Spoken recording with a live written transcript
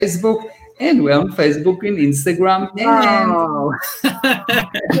Facebook, and we're on Facebook and Instagram Wow.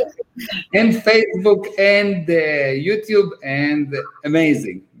 and Facebook and YouTube, and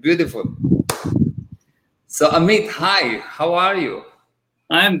amazing, beautiful. So Amit, hi, how are you?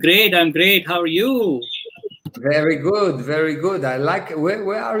 I'm great. I'm great. How are you? Very good, very good. I like.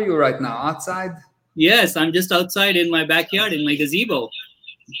 Where are you right now? Outside? Yes, I'm just outside in my backyard in my gazebo.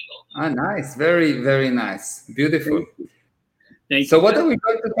 Ah, nice, very, very nice, beautiful. Thank So you. what are we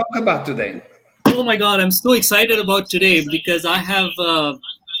going to talk about today? Oh my God, I'm so excited about today because I have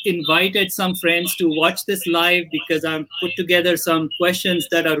invited some friends to watch this live because I've put together some questions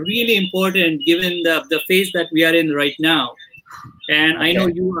that are really important given the phase that we are in right now. And I know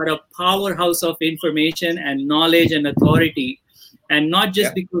Okay. you are a powerhouse of information and knowledge and authority. And not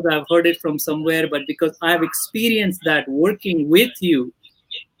just Yeah. because I've heard it from somewhere, but because I've experienced that working with you.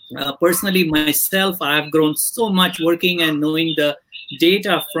 Personally, myself, I have grown so much working and knowing the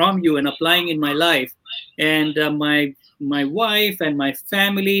data from you and applying in my life. And my wife and my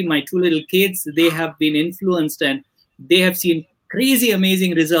family, my two little kids, they have been influenced and they have seen crazy,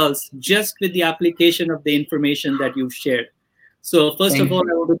 amazing results just with the application of the information that you've shared. So first of Thank all,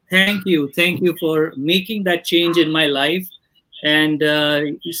 you. I want to thank you. Thank you for making that change in my life. And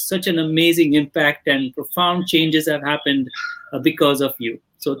such an amazing impact and profound changes have happened because of you.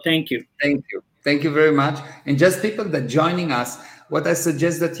 So thank you. Thank you. Thank you very much. And just people that joining us, what I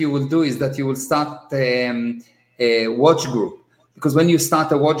suggest that you will do is that you will start a watch group, because when you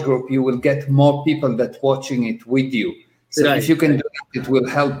start a watch group, you will get more people that watching it with you. So Right, if you can right. do that, it will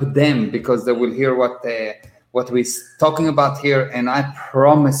help them because they will hear what we're talking about here. And I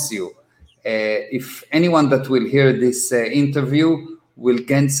promise you, if anyone that will hear this interview will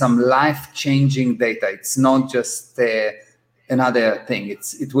gain some life-changing data. It's not just another thing.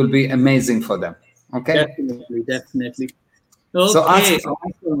 It will be amazing for them. Okay. Definitely, definitely. So Okay, ask.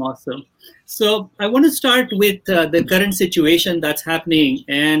 awesome, awesome. So I want to start with the current situation that's happening,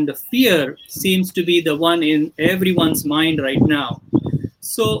 and fear seems to be the one in everyone's mind right now.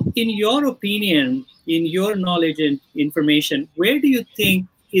 So, in your opinion, in your knowledge and information, where do you think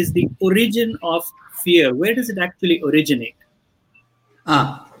is the origin of fear? Where does it actually originate?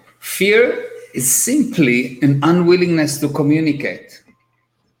 Fear is simply an unwillingness to communicate.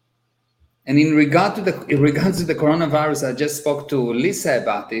 And in regards to the coronavirus, I just spoke to Lisa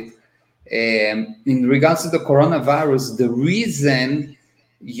about it. In regards to the coronavirus, the reason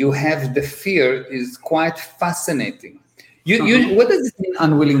you have the fear is quite fascinating. What does it mean,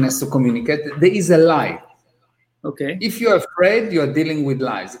 unwillingness to communicate? There is a lie. Okay. If you're afraid, you're dealing with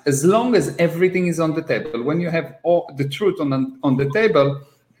lies. As long as everything is on the table, when you have all the truth on the table,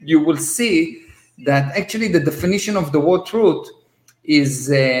 you will see that actually the definition of the word truth is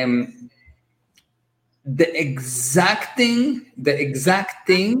the exact thing,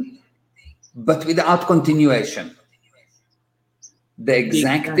 but without continuation. The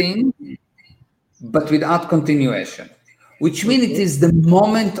exact thing, but without continuation. Which means it is the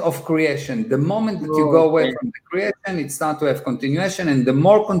moment of creation. The moment that you go away from the creation, it starts to have continuation. And the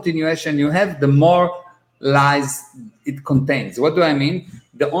more continuation you have, the more lies it contains. What do I mean?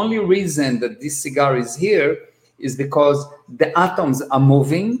 The only reason that this cigar is here is because the atoms are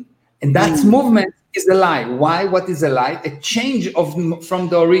moving, and that movement is a lie. Why? What is a lie? A change from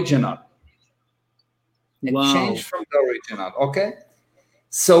the original. Change from the original, okay?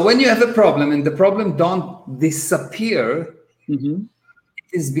 So when you have a problem and the problem don't disappear, it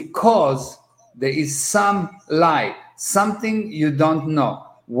is because there is some lie, something you don't know.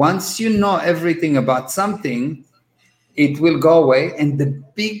 Once you know everything about something, it will go away. And the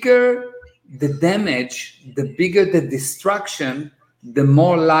bigger the damage, the bigger the destruction, the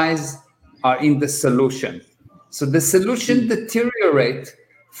more lies are in the solution. So the solution deteriorates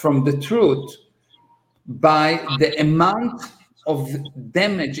from the truth by the amount of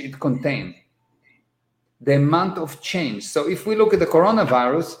damage it contains, the amount of change. So if we look at the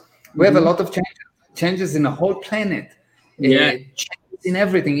coronavirus, we have a lot of changes in the whole planet, changes in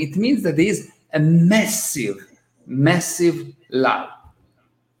everything. It means that there is a massive lie.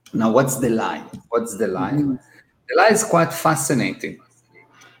 Now, what's the lie? What's the lie? The lie is quite fascinating.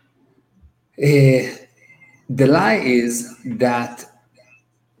 The lie is that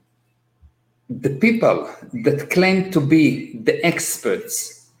the people that claim to be the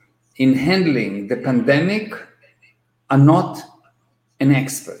experts in handling the pandemic are not an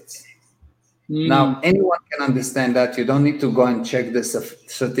expert. Now, anyone can understand that. You don't need to go and check the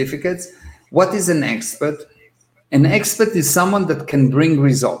certificates. What is an expert? An expert is someone that can bring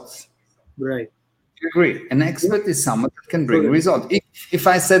results. Right. You agree? An expert is someone that can bring results. If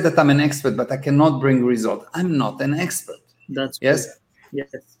I said that I'm an expert, but I cannot bring results, I'm not an expert. That's yes.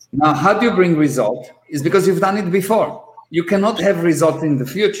 Yes. Now, how do you bring result? Is because you've done it before. You cannot have result in the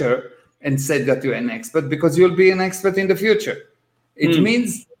future and say that you're an expert, because you'll be an expert in the future. It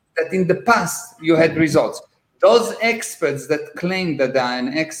means that in the past you had results. Those experts that claim that they are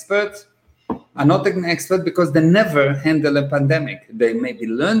an expert are not an expert because they never handled a pandemic. They maybe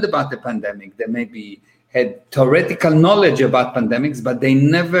learned about the pandemic. They maybe had theoretical knowledge about pandemics, but they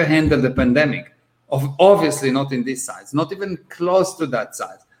never handled the pandemic. Obviously not in this size, not even close to that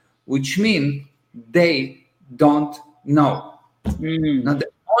size, which means they don't know. Now, the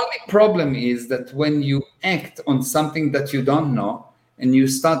only problem is that when you act on something that you don't know and you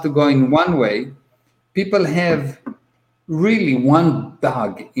start to go in one way, people have really one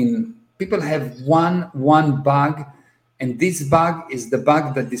bug in. People have one bug, and this bug is the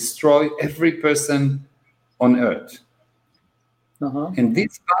bug that destroys every person on earth. And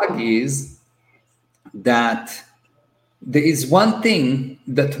this bug is that there is one thing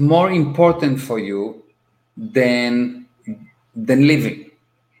that's more important for you than living.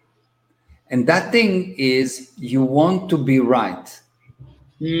 And that thing is you want to be right.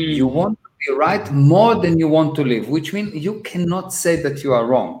 You want to be right more than you want to live, which means you cannot say that you are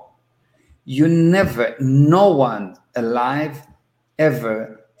wrong. You never, no one alive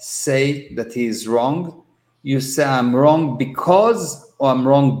ever say that he is wrong. You say I'm wrong because, or I'm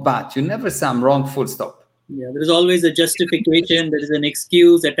wrong but. You never say I'm wrong full stop. Yeah, there's always a justification, there is an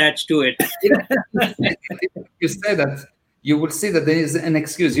excuse attached to it. You say that, you will see that there is an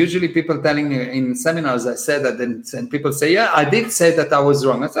excuse. Usually people telling me in seminars, I say that, and people say, yeah, I did say that I was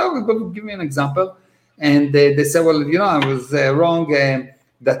wrong. I say, oh, give me an example. And they say, well, you know, I was wrong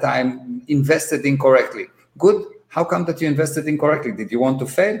that I invested incorrectly. Good. How come that you invested incorrectly? Did you want to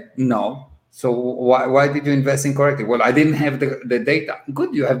fail? No. So why did you invest incorrectly? Well, I didn't have the data.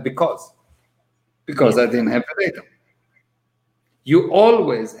 Good. You have because I didn't have the data. You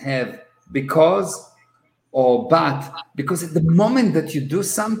always have because or but, because at the moment that you do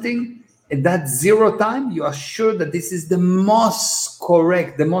something at that zero time, you are sure that this is the most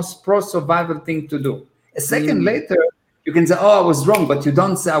correct, the most pro-survival thing to do. A second later, you can say, oh, I was wrong, but you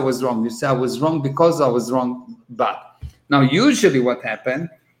don't say I was wrong. You say I was wrong because I was wrong, but. Now, usually what happened,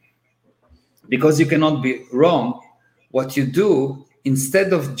 because you cannot be wrong, what you do,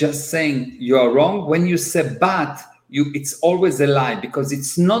 instead of just saying you are wrong, when you say but, it's always a lie, because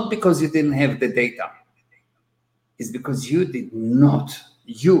it's not because you didn't have the data. It's because you did not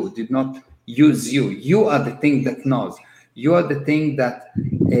use you. You are the thing that knows. You are the thing that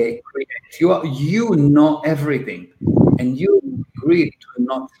creates. You know everything, and you agree to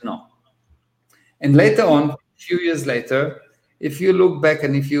not know. And later on, a few years later, if you look back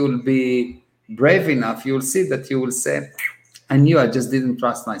and if you will be brave enough, you will see that you will say, I knew, I just didn't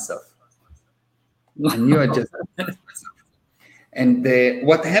trust myself. I knew I just didn't trust myself. And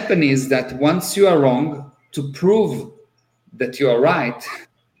what happened is that once you are wrong, to prove that you are right,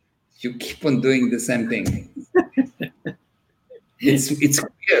 you keep on doing the same thing. It's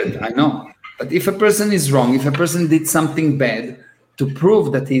weird, I know. But if a person is wrong, if a person did something bad, to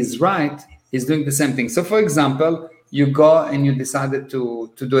prove that he is right, he's doing the same thing. So for example, you go and you decided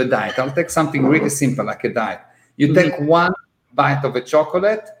to do a diet. I'll take something really simple like a diet. You take one bite of a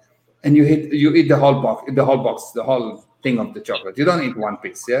chocolate and you eat the whole box, the whole thing of the chocolate. You don't eat one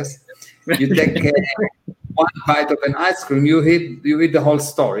piece, yes? You take one bite of an ice cream, you eat the whole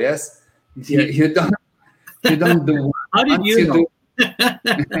store, yes? You don't do one. How did you know?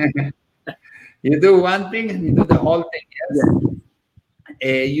 You do one thing and you do the whole thing,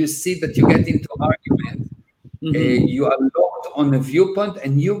 yes? You see that you get into argument. You are locked on a viewpoint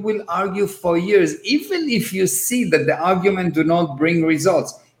and you will argue for years. Even if you see that the argument do not bring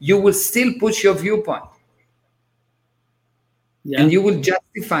results, you will still push your viewpoint. And you will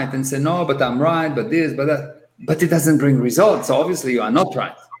justify it and say, no, but I'm right, but this, but that. But it doesn't bring results. So obviously you are not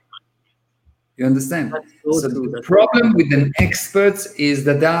right. You understand? So the problem with an expert is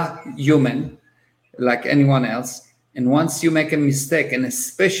that they are human, like anyone else. And once you make a mistake, and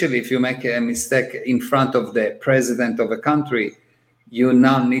especially if you make a mistake in front of the president of a country, you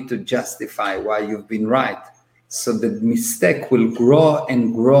now need to justify why you've been right. So the mistake will grow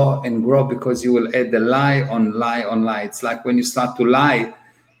and grow and grow because you will add the lie on lie on lie. It's like when you start to lie,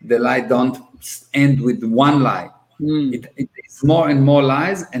 the lie don't end with one lie. It's more and more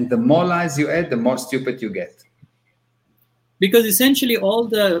lies, and the more lies you add, the more stupid you get. Because essentially all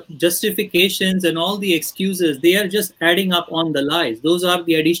the justifications and all the excuses, they are just adding up on the lies. Those are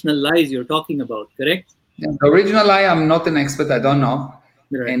the additional lies you're talking about, correct? Yeah, the original lie, I'm not an expert, I don't know.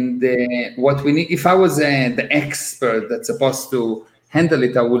 Right. And what we need, if I was the expert that's supposed to handle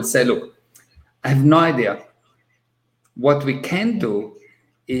it, I would say, look, I have no idea. What we can do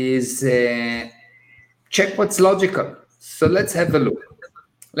is check what's logical. So let's have a look.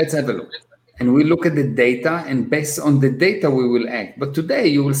 And we look at the data, and based on the data, we will act. But today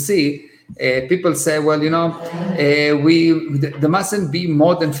you will see people say, well, there mustn't be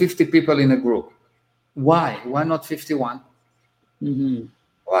more than 50 people in a group. Why? Why not 51? Mm-hmm.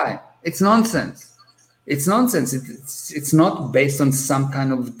 Why? It's nonsense. It's nonsense. It's not based on some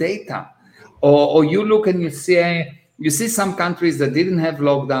kind of data. Or you look and you see some countries that didn't have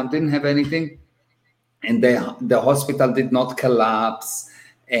lockdown, didn't have anything, and the hospital did not collapse,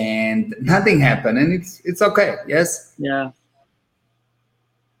 and nothing happened, and it's okay. Yes. Yeah.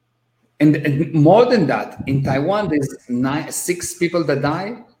 And more than that, in Taiwan, there's 6 people that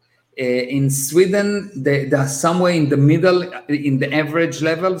die. In Sweden, they are somewhere in the middle, in the average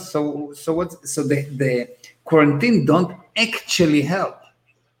level. So the quarantine don't actually help.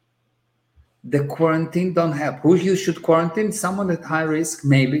 The quarantine don't help. Who you should quarantine? Someone at high risk,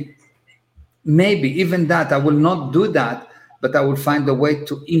 maybe. Even that, I will not do that, but I will find a way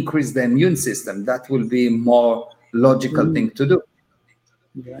to increase the immune system. That will be a more logical thing to do.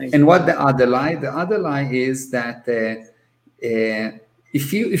 Right. And what the other lie? The other lie is that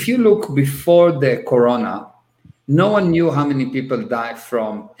if you look before the corona, no one knew how many people died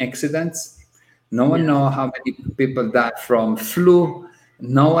from accidents. No one knows how many people died from flu.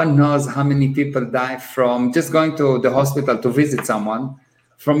 No one knows how many people die from just going to the hospital to visit someone,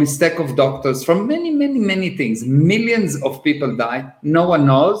 from a mistake of doctors, from many things. Millions of people die. No one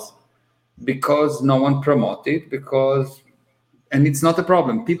knows because no one promoted, and it's not a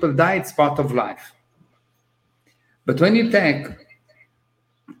problem. People die, it's part of life. But when you take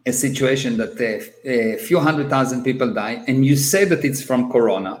a situation that a few 100,000 people die, and you say that it's from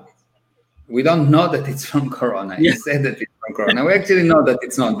corona, we don't know that it's from corona. You say that it's from corona. We actually know that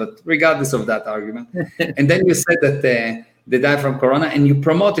it's not, but regardless of that argument. And then you say that they die from corona, and you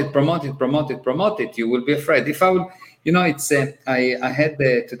promote it, you will be afraid. If I would, it's, I had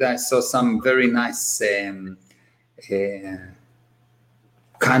today, I saw some very nice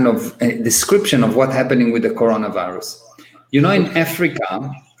kind of description of what's happening with the coronavirus. In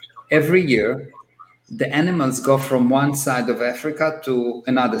Africa, every year, the animals go from one side of Africa to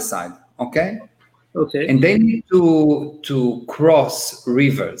another side, okay? And they need to cross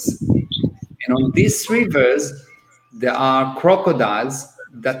rivers. And on these rivers, there are crocodiles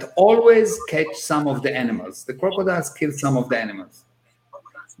that always catch some of the animals. The crocodiles kill some of the animals.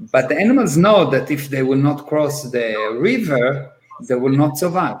 But the animals know that if they will not cross the river, they will not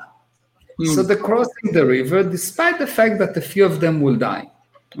survive. So they're crossing the river, despite the fact that a few of them will die.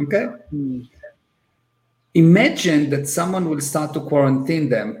 Okay? Imagine that someone will start to quarantine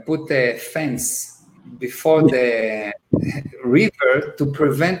them, put a fence before the river to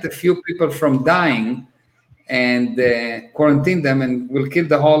prevent a few people from dying, and quarantine them, and will kill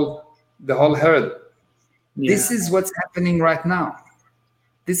the whole herd. This is what's happening right now.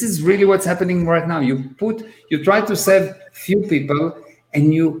 This is really what's happening right now. You try to save few people,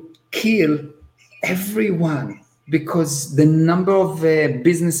 and you kill everyone, because the number of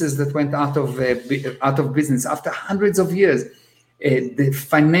businesses that went out of business after hundreds of years, the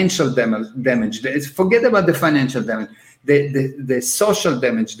financial damage. Forget about the financial damage, the social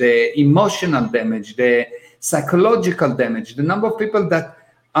damage, the emotional damage, the psychological damage, the number of people that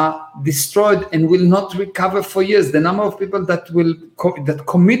are destroyed and will not recover for years, the number of people that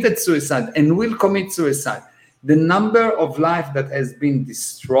committed suicide and will commit suicide, the number of life that has been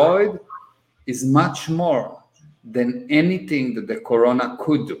destroyed is much more than anything that the corona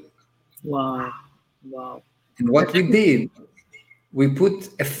could do. Wow. And what we did, we put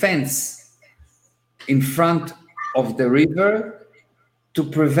a fence in front of the river to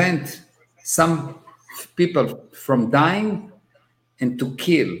prevent some people from dying and to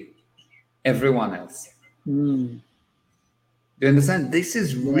kill everyone else. Do you understand? This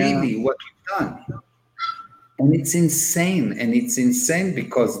is really what we've done. And it's insane. And it's insane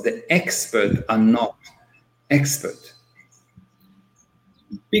because the experts are not expert.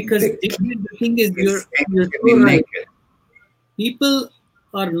 Because the thing is, you're so right. People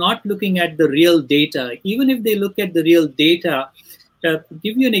are not looking at the real data. Even if they look at the real data,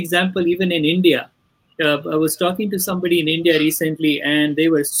 give you an example, even in India. I was talking to somebody in India recently, and they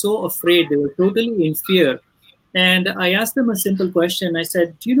were so afraid. They were totally in fear. And I asked them a simple question. I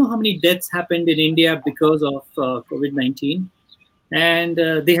said, do you know how many deaths happened in India because of COVID-19? And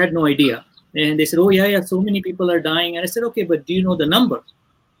they had no idea. And they said, oh, yeah, so many people are dying. And I said, okay, but do you know the number?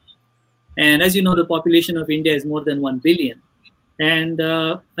 And as you know, the population of India is more than 1 billion. And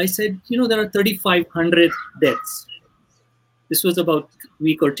I said, there are 3,500 deaths. This was about a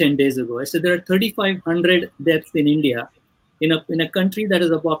week or 10 days ago. I said, there are 3,500 deaths in India. in a country that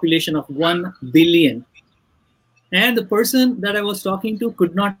is a population of 1 billion. And the person that I was talking to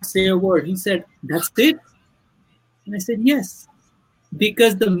could not say a word. He said, "That's it?" And I said, "Yes."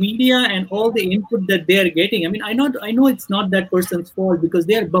 Because the media and all the input that they are getting, I mean, I know it's not that person's fault, because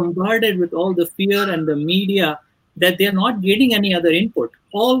they are bombarded with all the fear and the media that they're not getting any other input.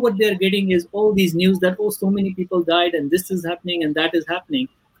 All what they're getting is all these news that, oh, so many people died and this is happening and that is happening.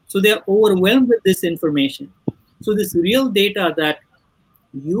 So they're overwhelmed with this information. So this real data that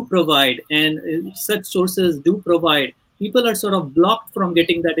you provide and such sources do provide, people are sort of blocked from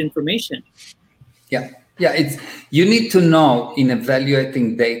getting that information. Yeah, you need to know in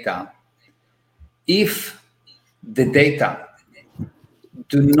evaluating data, if the data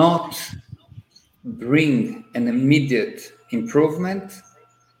do not bring an immediate improvement,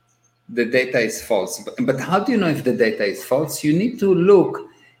 the data is false. But how do you know if the data is false? You need to look,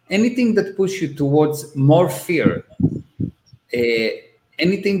 anything that push you towards more fear,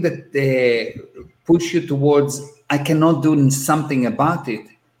 anything that push you towards, I cannot do something about it,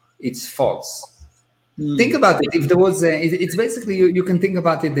 it's false. Think about it. If there was, it's basically, you can think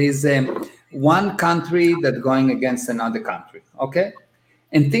about it. There's one country that's going against another country, okay?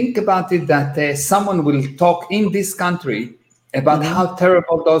 And think about it that someone will talk in this country about how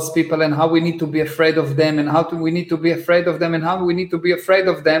terrible those people and how we need to be afraid of them and how we need to be afraid of them and how we need to be afraid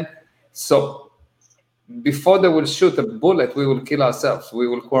of them. So before they will shoot a bullet, we will kill ourselves. We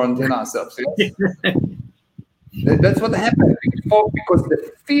will quarantine ourselves. Yes? That's what happened before, because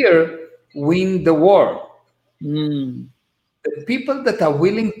the fear win the war. The people that are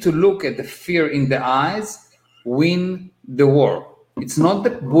willing to look at the fear in the eyes win the war. It's not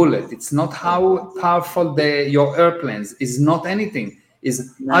the bullet. It's not how powerful your airplanes. It's not anything.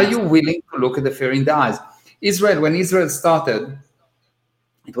 Are you willing to look at the fear in the eyes? When Israel started,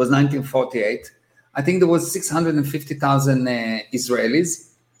 it was 1948. I think there was 650,000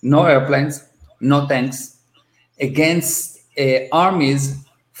 Israelis, no airplanes, no tanks, against armies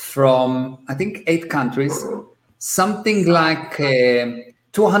from, I think, 8 countries, something like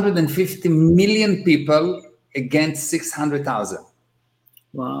 250 million people against 600,000.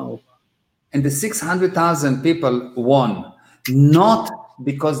 Wow. And the 600,000 people won, not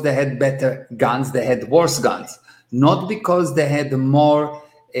because they had better guns, they had worse guns, not because they had more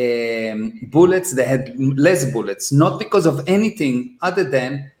bullets, they had less bullets, not because of anything other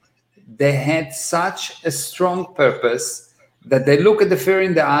than they had such a strong purpose that they look at the fear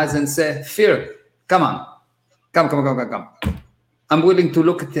in the eyes and say, fear, come on, come. I'm willing to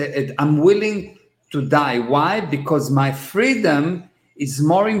look at it. I'm willing to die. Why? Because my freedom is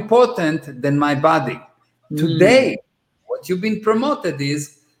more important than my body. Today, what you've been promoted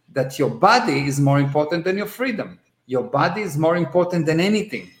is that your body is more important than your freedom. Your body is more important than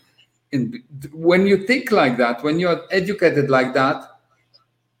anything. And when you think like that, when you're educated like that,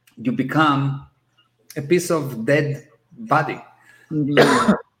 you become a piece of dead body.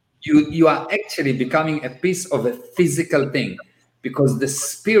 You are actually becoming a piece of a physical thing, because the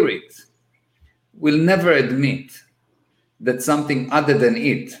spirit will never admit that something other than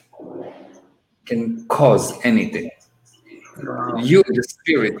it can cause anything. You, the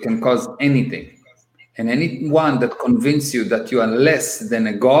spirit, can cause anything. And anyone that convinces you that you are less than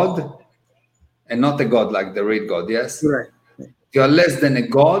a god, and not a god like the real God, yes? Right. You are less than a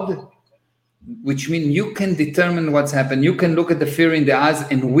god, which means you can determine what's happened. You can look at the fear in the eyes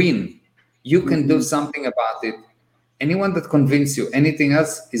and win. You can do something about it. Anyone that convinces you anything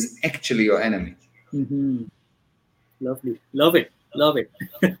else is actually your enemy. Lovely. Love it.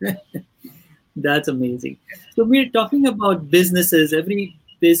 That's amazing. So we're talking about businesses. Every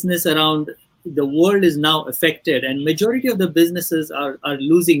business around the world is now affected, and majority of the businesses are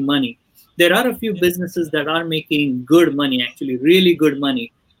losing money. There are a few businesses that are making good money, actually really good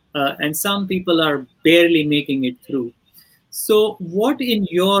money. And some people are barely making it through. So what do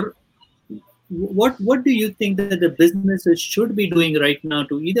you think that the businesses should be doing right now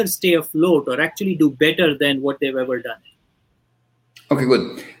to either stay afloat or actually do better than what they've ever done? Okay,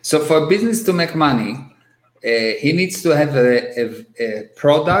 good. So for a business to make money, he needs to have a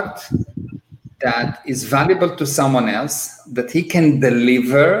product that is valuable to someone else, that he can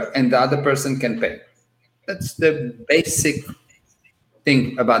deliver and the other person can pay. That's the basic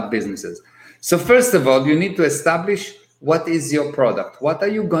thing about businesses. So first of all, you need to establish what is your product. What are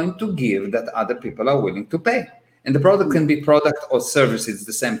you going to give that other people are willing to pay? And the product can be product or service. It's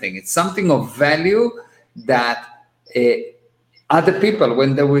the same thing. It's something of value that other people,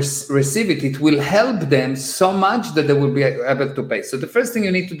 when they receive it, it will help them so much that they will be able to pay. So the first thing,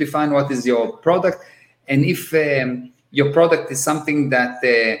 you need to define what is your product. And if your product is something that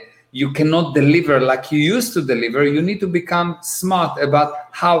you cannot deliver like you used to deliver. You need to become smart about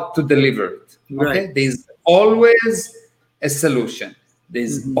how to deliver it. Okay, Right. there's always a solution.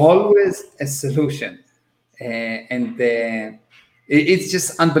 There's always a solution, it's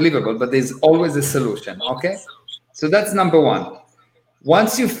just unbelievable. But there's always a solution. Okay, so that's number one.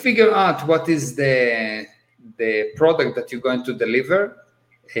 Once you figure out what is the product that you're going to deliver,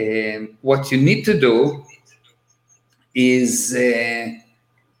 what you need to do is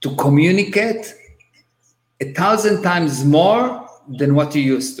to communicate 1,000 times more than what you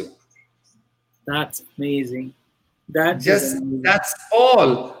used to. That's amazing. That's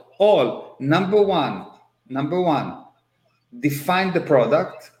all. Number one, define the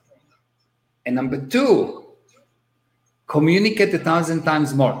product, and number two, communicate 1,000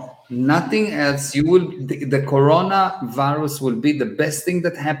 times more. Nothing else. The coronavirus will be the best thing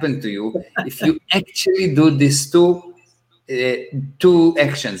that happened to you if you actually do these two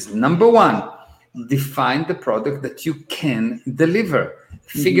actions. Number one, define the product that you can deliver.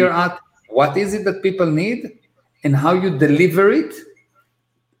 Figure out what is it that people need and how you deliver it.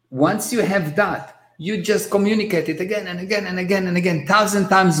 Once you have that, you just communicate it again and again and again and again, 1,000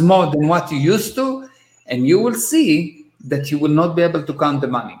 times more than what you used to, and you will see that you will not be able to count the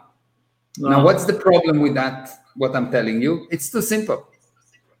money. Wow. Now, what's the problem with that? What I'm telling you, it's too simple.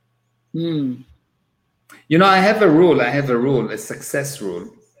 You know, I have a rule, a success rule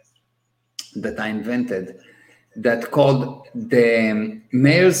that I invented that called the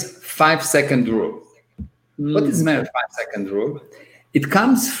Mayor's 5-second rule. What is Mayor's 5-second rule? It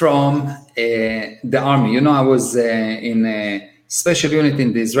comes from the army. You know, I was in a special unit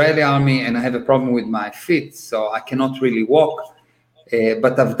in the Israeli army, and I have a problem with my feet, so I cannot really walk.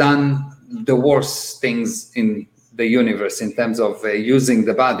 But I've done the worst things in the universe in terms of using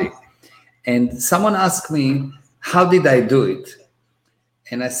the body. And someone asked me, how did I do it?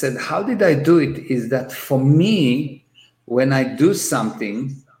 And I said, how did I do it is that for me, when I do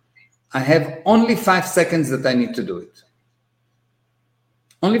something, I have only 5 seconds that I need to do it.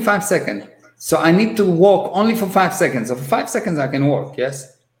 Only 5 seconds. So I need to walk only for 5 seconds. So for 5 seconds, I can walk,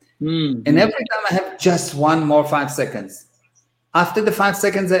 yes? And every time I have just one more 5 seconds. After the 5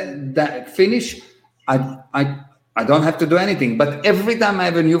 seconds that finish, I don't have to do anything. But every time I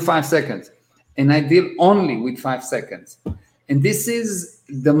have a new 5 seconds, and I deal only with 5 seconds. And this is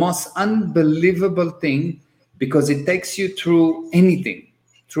the most unbelievable thing because it takes you through anything.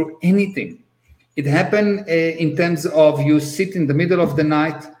 It happened in terms of you sit in the middle of the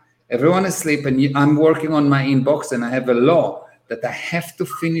night, everyone is asleep, and I'm working on my inbox, and I have a law that I have to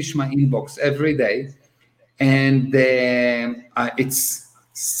finish my inbox every day. And it's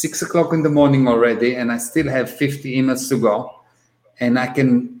 6 o'clock in the morning already, and I still have 50 emails to go, and I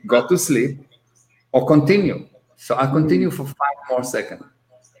can go to sleep or continue. So I continue for 5 more seconds.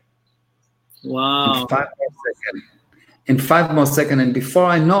 Wow. And 5 more seconds. And before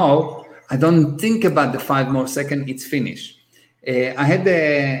I know, I don't think about the 5 more seconds, it's finished. I had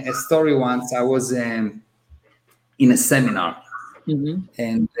a story once. I was in a seminar,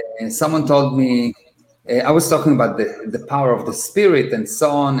 and someone told me, I was talking about the power of the spirit and so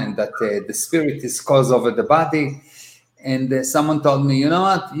on, and that the spirit is cause over the body. And someone told me, you know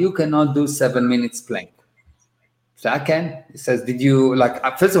what, you cannot do 7 minutes plank. So I can. He says, did you, like,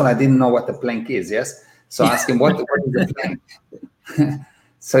 first of all, I didn't know what a plank is, yes? So I asked him, what is a plank?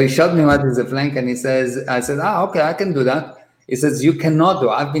 So he showed me what is a plank, and I said, okay, I can do that. He says, you cannot do.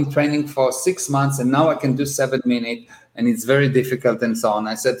 I've been training for 6 months, and now I can do 7 minutes, and it's very difficult and so on.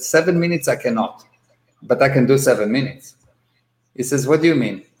 I said, 7 minutes I cannot, but I can do 7 minutes. He says, what do you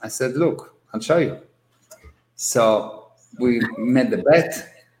mean? I said, look, I'll show you. So we made the bet,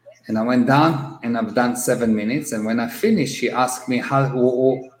 and I went down, and I've done 7 minutes. And when I finished, she asked me, how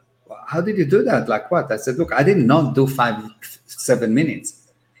did you do that? Like what? I said, look, I did not do 7 minutes.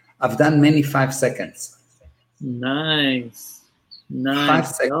 I've done many 5 seconds. Nice. 5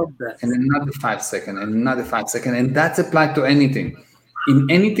 seconds, and another 5 seconds, and another 5 seconds. And that's applied to anything.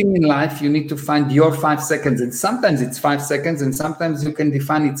 In anything in life, you need to find your 5 seconds. And sometimes it's 5 seconds, and sometimes you can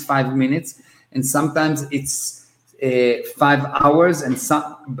define it's 5 minutes, and sometimes it's 5 hours,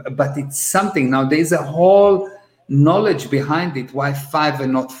 but it's something. Now, there's a whole knowledge behind it, why 5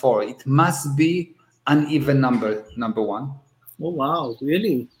 and not 4. It must be uneven number one. Oh, wow,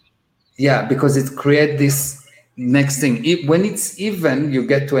 really? Yeah, because it creates this next thing. When it's even, you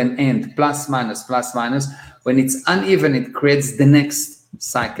get to an end, plus, minus, plus, minus. When it's uneven, it creates the next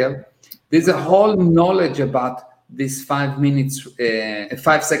cycle. There's a whole knowledge about this 5 minutes,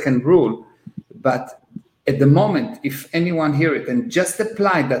 5 second rule, but at the moment, if anyone hear it and just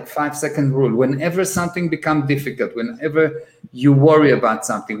apply that 5-second rule, whenever something becomes difficult, whenever you worry about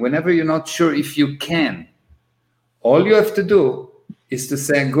something, whenever you're not sure if you can, all you have to do is to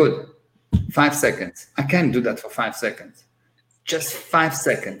say, good, 5 seconds. I can't do that for 5 seconds. Just 5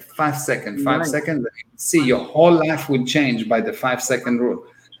 seconds, 5 seconds, 5 seconds. See, your whole life will change by the 5-second rule.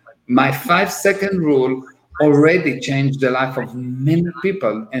 My 5-second rule already changed the life of many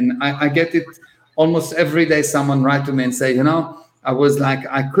people. And I get it almost every day. Someone write to me and say, I was like,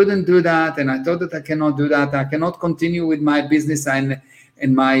 I couldn't do that. And I thought that I cannot do that. I cannot continue with my business. And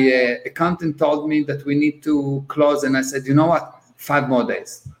my accountant told me that we need to close. And I said, you know what? 5 more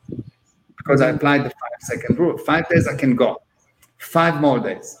days. Because I applied the 5-second rule. 5 days I can go. 5 more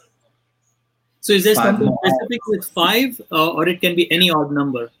days. So is there something specific with 5 or it can be any odd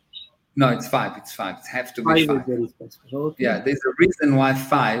number? No, it's 5. It's 5. It has to be 5. Is very specific. Okay. Yeah, there's a reason why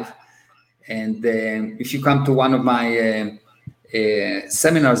 5. And if you come to one of my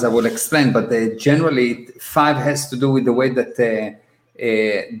seminars, I will explain. But generally, 5 has to do with the way that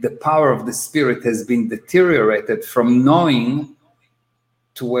the power of the spirit has been deteriorated from knowing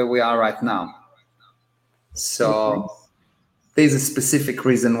to where we are right now. So there's a specific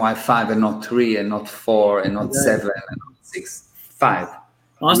reason why 5 and not 3 and not 4 and not 7 and not 6. 5.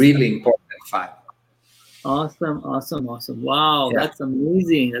 Awesome. Really important 5. Awesome. Wow, that's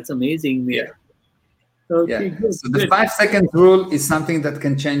amazing. That's amazing, Mir. Yeah. Okay, good. So the 5-second rule is something that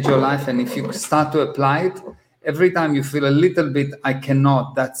can change your life. And if you start to apply it, every time you feel a little bit, I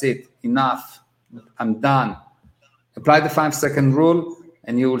cannot, that's it, enough, I'm done. Apply the 5-second rule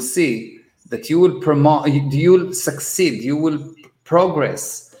and you will see that you will promote, you will succeed, you will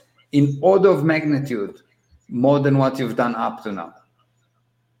progress in order of magnitude more than what you've done up to now.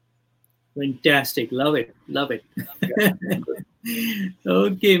 Fantastic. Love it.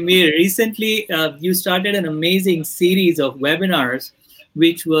 Okay, Mir, recently you started an amazing series of webinars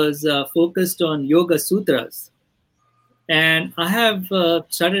which was focused on Yoga Sutras. And I have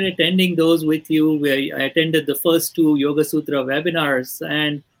started attending those with you, where I attended the first 2 Yoga Sutra webinars,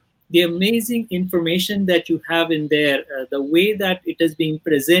 and the amazing information that you have in there, the way that it is being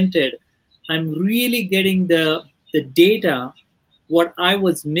presented, I'm really getting the data, what I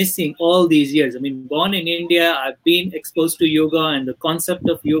was missing all these years. I mean, born in India, I've been exposed to yoga and the concept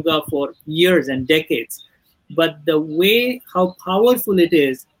of yoga for years and decades. But the way, how powerful it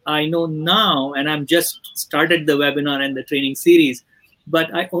is, I know now, and I'm just started the webinar and the training series,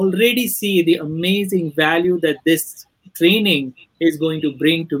 but I already see the amazing value that this training is going to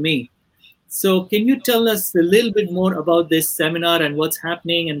bring to me. So can you tell us a little bit more about this seminar and what's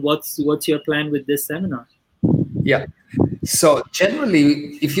happening and what's your plan with this seminar? Yeah. So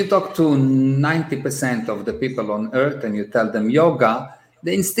generally, if you talk to 90% of the people on earth and you tell them yoga,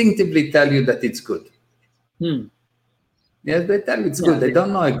 they instinctively tell you that it's good. Yeah, they tell you it's good. They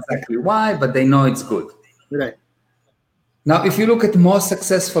don't know exactly why, but they know it's good. Right. Now, if you look at more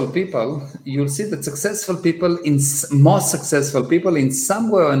successful people, you'll see that most successful people in some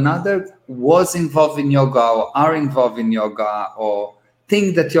way or another was involved in yoga or are involved in yoga or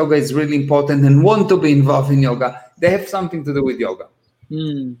think that yoga is really important and want to be involved in yoga. They have something to do with yoga.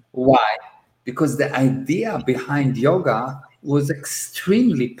 Why? Because the idea behind yoga was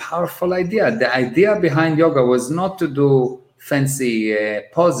extremely powerful idea. The idea behind yoga was not to do fancy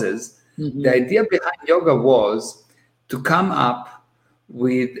poses. The idea behind yoga was to come up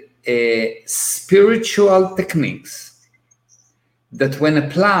with spiritual techniques that when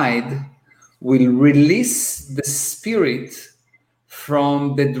applied will release the spirit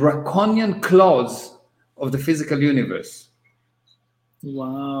from the draconian claws of the physical universe.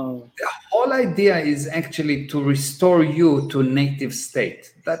 Wow. The whole idea is actually to restore you to native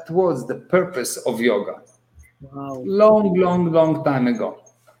state. That was the purpose of yoga. Wow. Long time ago.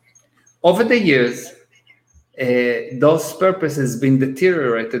 Over the years, those purposes been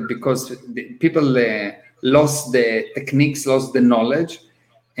deteriorated because people lost the techniques, lost the knowledge,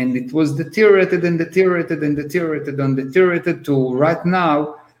 and it was deteriorated to right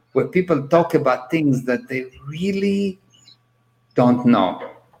now where people talk about things that they really don't know.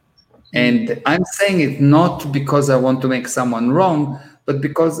 And I'm saying it not because I want to make someone wrong, but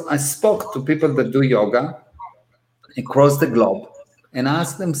because I spoke to people that do yoga across the globe and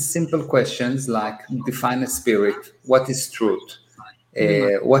asked them simple questions like define a spirit, what is truth,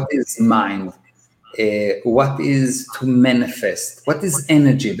 what is mind, what is to manifest, what is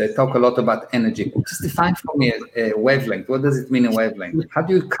energy. They talk a lot about energy. Just define for me a wavelength. What does it mean, a wavelength? How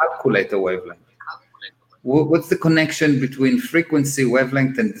do you calculate a wavelength? What's the connection between frequency,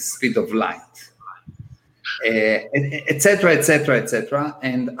 wavelength, and the speed of light? etc., etc., etc.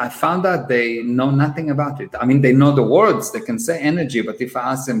 And I found out they know nothing about it. I mean, they know the words, they can say energy, but if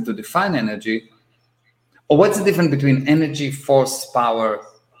I ask them to define energy, or what's the difference between energy, force, power?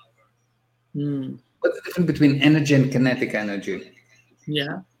 What's the difference between energy and kinetic energy?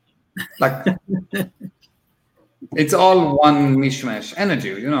 Yeah. Like, it's all one mishmash.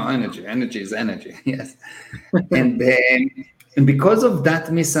 Energy, energy is energy. Yes. And because of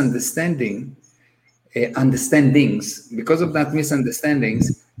that misunderstandings, they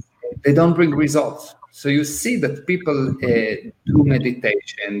don't bring results. So you see that people do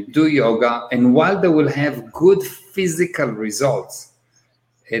meditation, do yoga, and while they will have good physical results,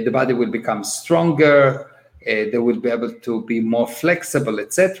 the body will become stronger, they will be able to be more flexible,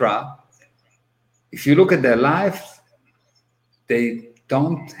 etc. If you look at their life, they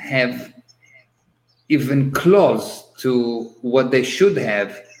don't have even close to what they should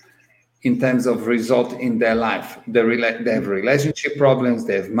have in terms of result in their life. They have relationship problems,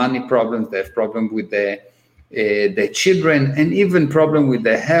 they have money problems, they have problems with their children, and even problem with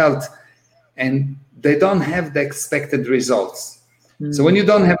their health, and they don't have the expected results. So when you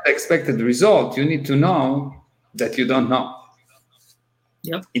don't have the expected result, you need to know that you don't know.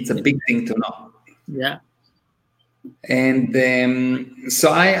 Yep. It's a big thing to know. Yeah. And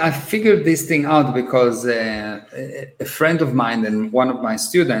so I figured this thing out because a friend of mine and one of my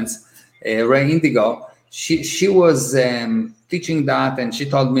students, Ray Indigo, she was teaching that, and she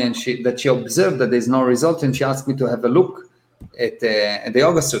told me that she observed that there's no result, and she asked me to have a look at the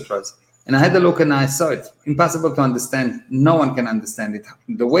Yoga Sutras. And I had a look and I saw it. Impossible to understand. No one can understand it.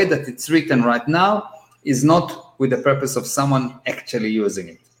 The way that it's written right now is not with the purpose of someone actually using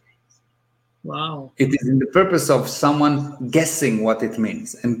it. Wow. It is in the purpose of someone guessing what it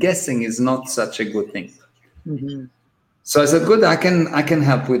means. And guessing is not such a good thing. Mm-hmm. So I said, good, I can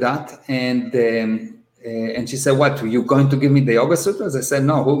help with that. And she said, what, you going to give me the Yoga Sutras? I said,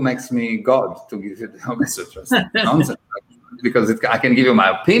 no, who makes me God to give you the Yoga Sutras? Nonsense. Because I can give you my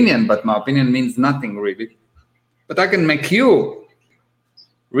opinion, but my opinion means nothing really. But I can make you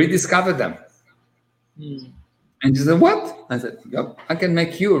rediscover them. And she said, what? I said, yep, I can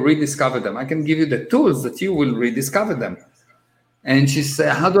make you rediscover them. I can give you the tools that you will rediscover them. And she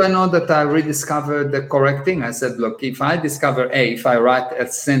said, how do I know that I rediscovered the correct thing? I said, look, if I discover if I write a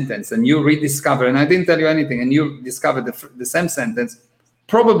sentence and you rediscover, and I didn't tell you anything, and you discover the same sentence,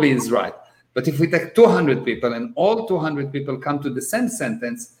 probably is right. But if we take 200 people and all 200 people come to the same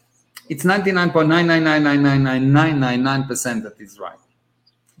sentence, it's 99.9999999% that is right.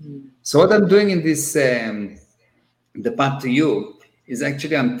 So what I'm doing in this, the path to you, is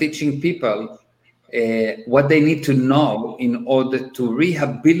actually I'm teaching people what they need to know in order to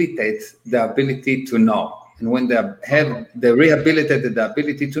rehabilitate the ability to know. And when they have rehabilitated the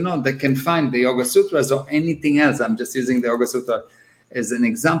ability to know, they can find the Yoga Sutras or anything else. I'm just using the Yoga Sutra as an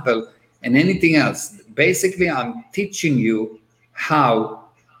example. And anything else. Basically, I'm teaching you how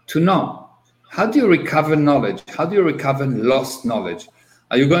to know. How do you recover knowledge? How do you recover lost knowledge?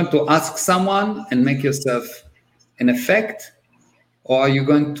 Are you going to ask someone and make yourself an effect? Or are you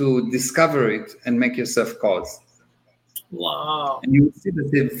going to discover it and make yourself cause? Wow. And you will see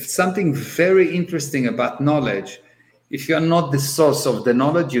that there's something very interesting about knowledge. If you're not the source of the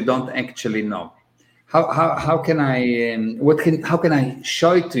knowledge, you don't actually know. How can I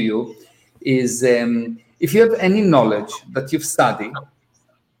show it to you? Is if you have any knowledge that you've studied,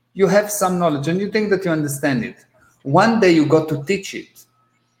 you have some knowledge and you think that you understand it. One day you got to teach it.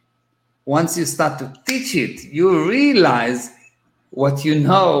 Once you start to teach it, you realize what you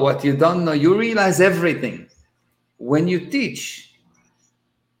know, what you don't know. You realize everything. When you teach,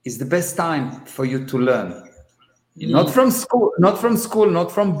 is the best time for you to learn. Not from school, not from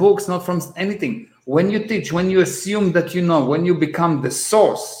books, not from anything. When you teach, when you assume that you know, when you become the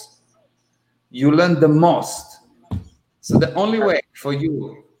source, you learn the most. So the only way for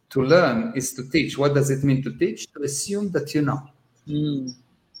you to learn is to teach. What does it mean to teach? To assume that you know.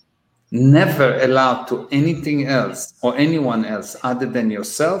 Never allow to anything else or anyone else other than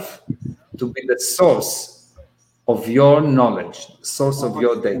yourself to be the source of your knowledge, source of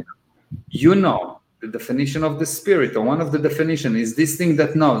your data. You know the definition of the spirit, or one of the definition is this thing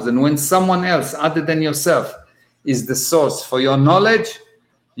that knows. And when someone else other than yourself is the source for your knowledge,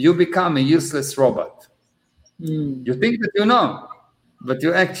 you become a useless robot. You think that you know, but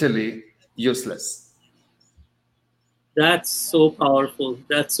you're actually useless. That's so powerful.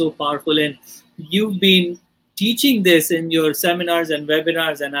 That's so powerful. And you've been teaching this in your seminars and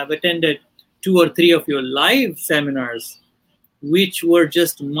webinars, and I've attended 2 or 3 of your live seminars, which were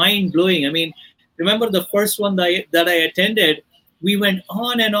just mind-blowing. I mean, remember the first one that I attended, we went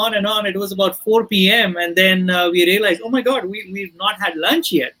on and on and on. It was about 4 p.m. And then we realized, oh my God, we've not had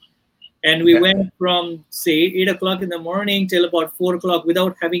lunch yet. And we went from, say, 8 o'clock in the morning till about 4 o'clock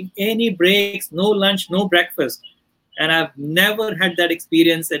without having any breaks, no lunch, no breakfast. And I've never had that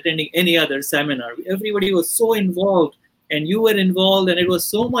experience attending any other seminar. Everybody was so involved, and you were involved, and it was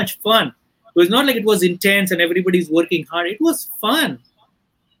so much fun. It was not like it was intense and everybody's working hard. It was fun.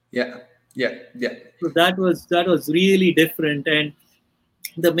 Yeah. So that was really different. And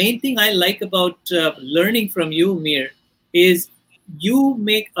the main thing I like about learning from you, Mir, is you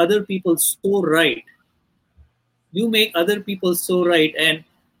make other people so right. You make other people so right. And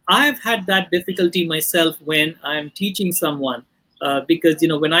I've had that difficulty myself when I'm teaching someone, because,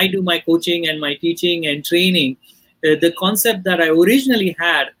 when I do my coaching and my teaching and training, the concept that I originally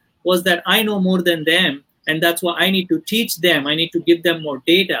had was that I know more than them. And that's why I need to teach them. I need to give them more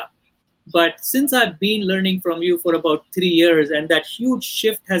data. But since I've been learning from you for about 3 years, and that huge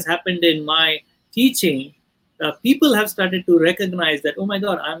shift has happened in my teaching, people have started to recognize that, oh my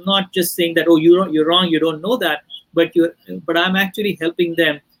God, I'm not just saying that, oh, you're wrong, you don't know that, but I'm actually helping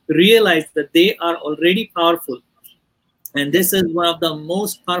them realize that they are already powerful. And this is one of the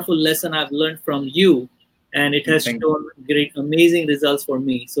most powerful lessons I've learned from you. And it has shown great, amazing results for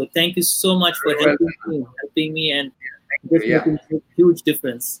me. So thank you so much for helping me and making a huge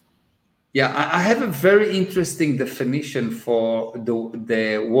difference. Yeah, I have a very interesting definition for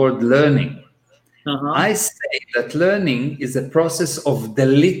the word learning. I say that learning is a process of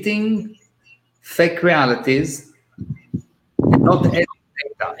deleting fake realities and not adding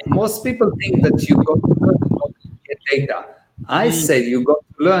data. Most people think that you got to learn in order to get data. I say you got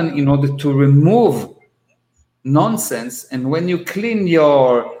to learn in order to remove nonsense. And when you clean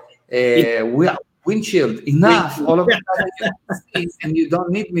your windshield enough, all of a sudden you can see, and you don't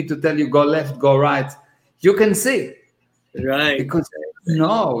need me to tell you go left, go right. You can see. Right. Because you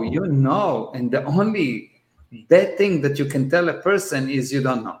know. And the only bad thing that you can tell a person is you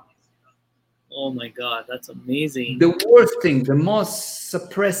don't know. Oh my God, that's amazing. The worst thing, the most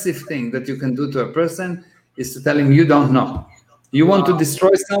suppressive thing that you can do to a person is to tell him you don't know. You want to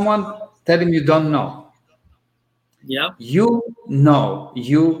destroy someone, tell him you don't know. Yeah. You know.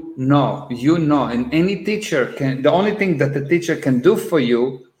 And any teacher can, the only thing that the teacher can do for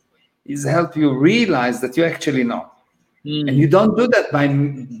you is help you realize that you actually know. And you don't do that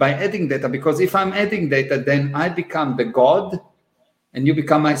by adding data, because if I'm adding data, then I become the God and you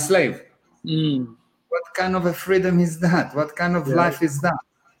become my slave. What kind of a freedom is that? What kind of life is that?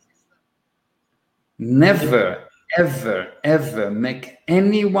 Never, ever make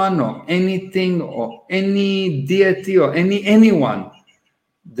anyone or anything or any deity or anyone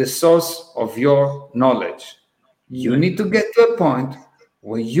the source of your knowledge. You need to get to a point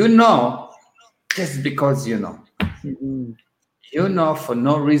where you know just because you know. You know for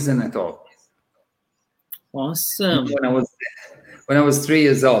no reason at all. Awesome. When I was 3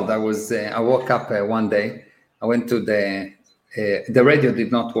 years old, I woke up one day. I went to the radio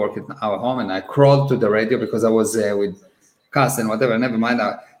did not work at our home, and I crawled to the radio because I was with Cass and whatever. Never mind.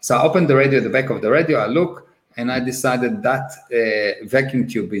 So I opened the radio, the back of the radio. I look, and I decided that vacuum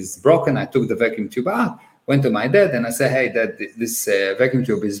tube is broken. I took the vacuum tube out, went to my dad, and I said, "Hey, Dad, this vacuum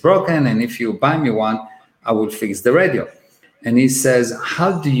tube is broken, and if you buy me one, I will fix the radio." And he says,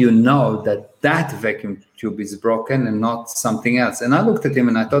 "How do you know that vacuum tube is broken and not something else?" And I looked at him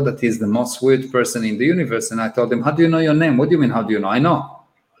and I thought that he's the most weird person in the universe. And I told him, "How do you know your name?" "What do you mean, how do you know?" "I know."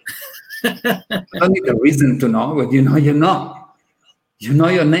 I don't need a reason to know. When you know, you know. You know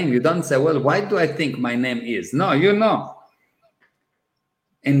your name. You don't say, "Well, why do I think my name is?" No, you know.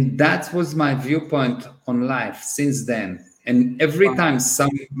 And that was my viewpoint on life since then. And every time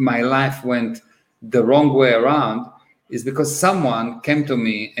my life went the wrong way around, is because someone came to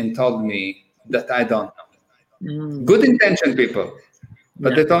me and told me that I don't know. Good intention people,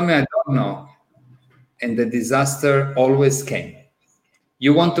 but they told me I don't know. And the disaster always came.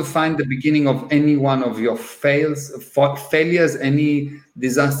 You want to find the beginning of any one of your failures, any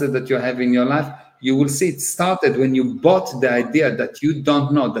disaster that you have in your life, you will see it started when you bought the idea that you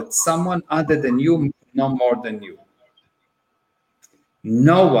don't know, that someone other than you know more than you.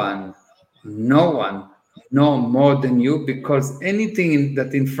 No one know more than you, because anything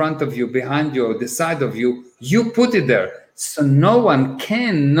that in front of you, behind you, or the side of you, you put it there. So no one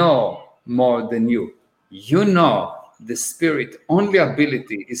can know more than you. You know the spirit only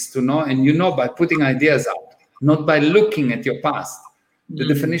ability is to know, and you know by putting ideas out, not by looking at your past. The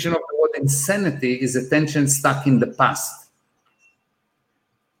definition of the word insanity is attention stuck in the past.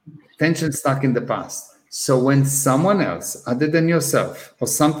 Attention stuck in the past. So when someone else other than yourself, or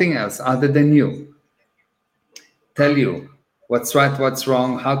something else other than you, tell you what's right, what's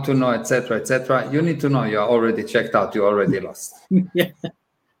wrong, how to know, etc., etc. You need to know you're already checked out, you're already lost. Yeah.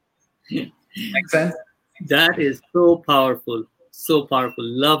 Make sense? That is so powerful. So powerful.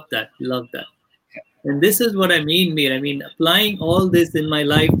 Love that. Love that. And this is what I mean, Mir. I mean, applying all this in my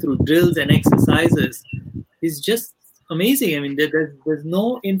life through drills and exercises is just amazing. I mean, there's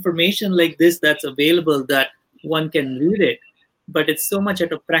no information like this that's available that one can read it, but it's so much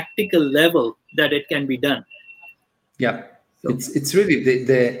at a practical level that it can be done. Yeah, so it's really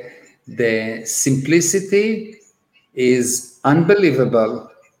the simplicity is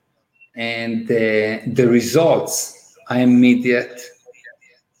unbelievable, and the results are immediate.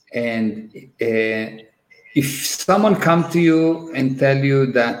 And if someone come to you and tell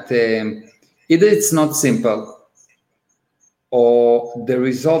you that either it's not simple or the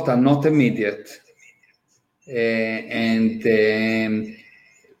results are not immediate, and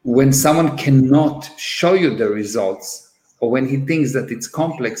when someone cannot show you the results, or when he thinks that it's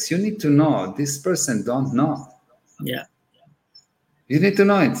complex, you need to know this person don't know. Yeah. You need to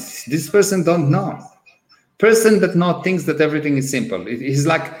know it. This person don't know. Person that not thinks that everything is simple. He's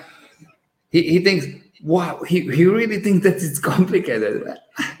like, he thinks, wow, he really thinks that it's complicated.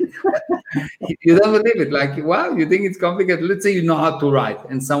 You don't believe it. Like, wow, you think it's complicated. Let's say you know how to write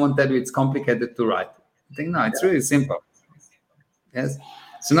and someone tell you it's complicated to write. You think, no, it's really simple. Yes.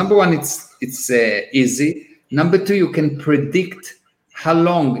 So number one, it's easy. Number two, you can predict how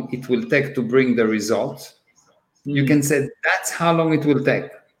long it will take to bring the results. You can say that's how long it will take.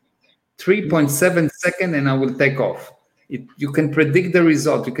 3.7 seconds and I will take off. You can predict the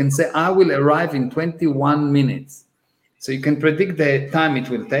result. You can say, I will arrive in 21 minutes. So you can predict the time it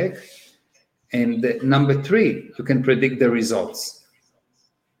will take. And number three, you can predict the results.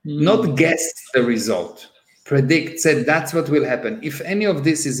 Not guess the result. Predict, say that's what will happen. If any of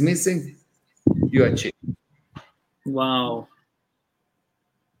this is missing, you achieve. Wow.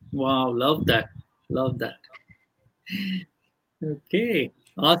 Wow, love that. Love that. Okay.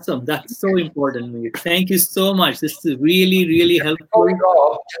 Awesome. That's so important, Mir. Thank you so much. This is really, really helpful.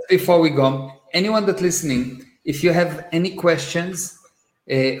 Before we go, anyone that's listening, if you have any questions,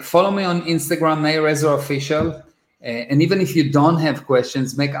 follow me on Instagram, Meir Ezra Official. And even if you don't have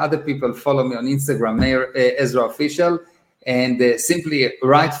questions, make other people follow me on Instagram, Meir Ezra Official, and simply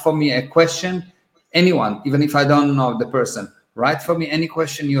write for me a question. Anyone, even if I don't know the person, write for me any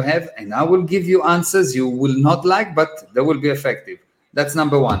question you have, and I will give you answers you will not like, but they will be effective. That's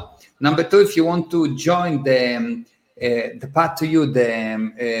number one. Number two, if you want to join the path to you,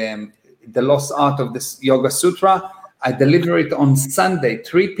 the Lost Art of the Yoga Sutra, I deliver it on Sunday,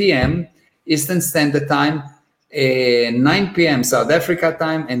 3 p.m. Eastern Standard Time, 9 p.m. South Africa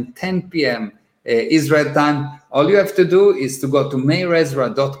time, and 10 p.m. Israel time. All you have to do is to go to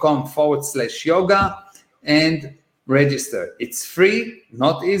meirezra.com/yoga and register. It's free,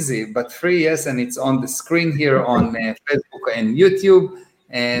 not easy, but free, yes, and it's on the screen here on Facebook and YouTube,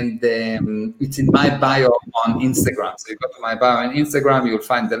 and it's in my bio on Instagram. So you go to my bio on Instagram, you'll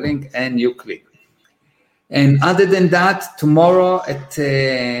find the link, and you click. And other than that, tomorrow at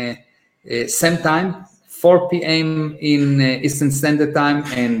same time, 4 p.m. in Eastern Standard Time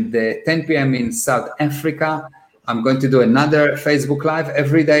and 10 p.m. in South Africa, I'm going to do another Facebook Live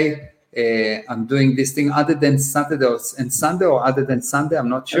every day. I'm doing this thing other than Saturday and Sunday, or other than Sunday, I'm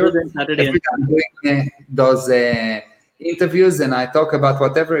not sure. Every day I'm doing those interviews, and I talk about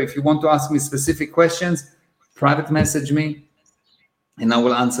whatever. If you want to ask me specific questions, private message me, and I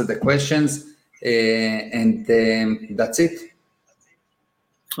will answer the questions. And that's it.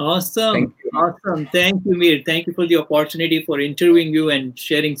 Awesome. Awesome. Thank you, Mir. Thank you for the opportunity for interviewing you and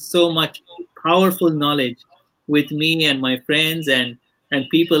sharing so much powerful knowledge with me and my friends and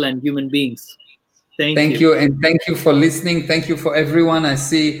people and human beings. Thank you. And thank you for listening. Thank you for everyone. I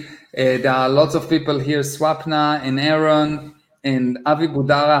see there are lots of people here, Swapna and Aaron and Avi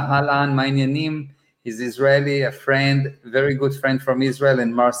Budara, Halan, Mainyanim. He's Israeli, a friend, very good friend from Israel.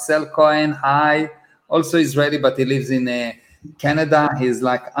 And Marcel Cohen, hi, also Israeli, but he lives in Canada. He's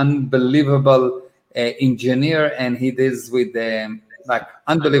like unbelievable engineer, and he deals with like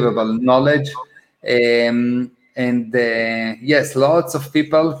unbelievable knowledge. Yes, lots of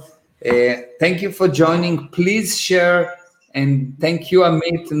people. Thank you for joining. Please share, and thank you,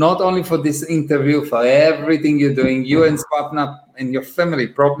 Amit, not only for this interview, for everything you're doing. You and Swapna and your family,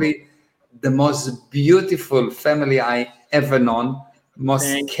 probably the most beautiful family I ever known,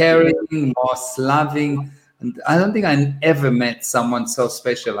 most caring, most loving. And I don't think I ever met someone so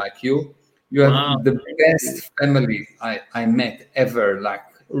special like you. You have the best family I met ever, like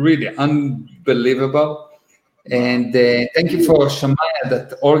really unbelievable. And thank you for Shamaya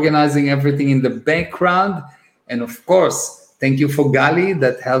that organizing everything in the background. And of course, Thank you for Gali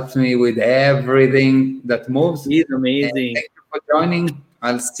that helps me with everything that moves. He's amazing. And thank you for joining.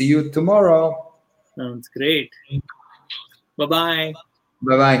 I'll see you tomorrow. Sounds great. Bye-bye.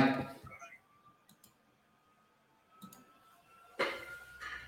 Bye-bye.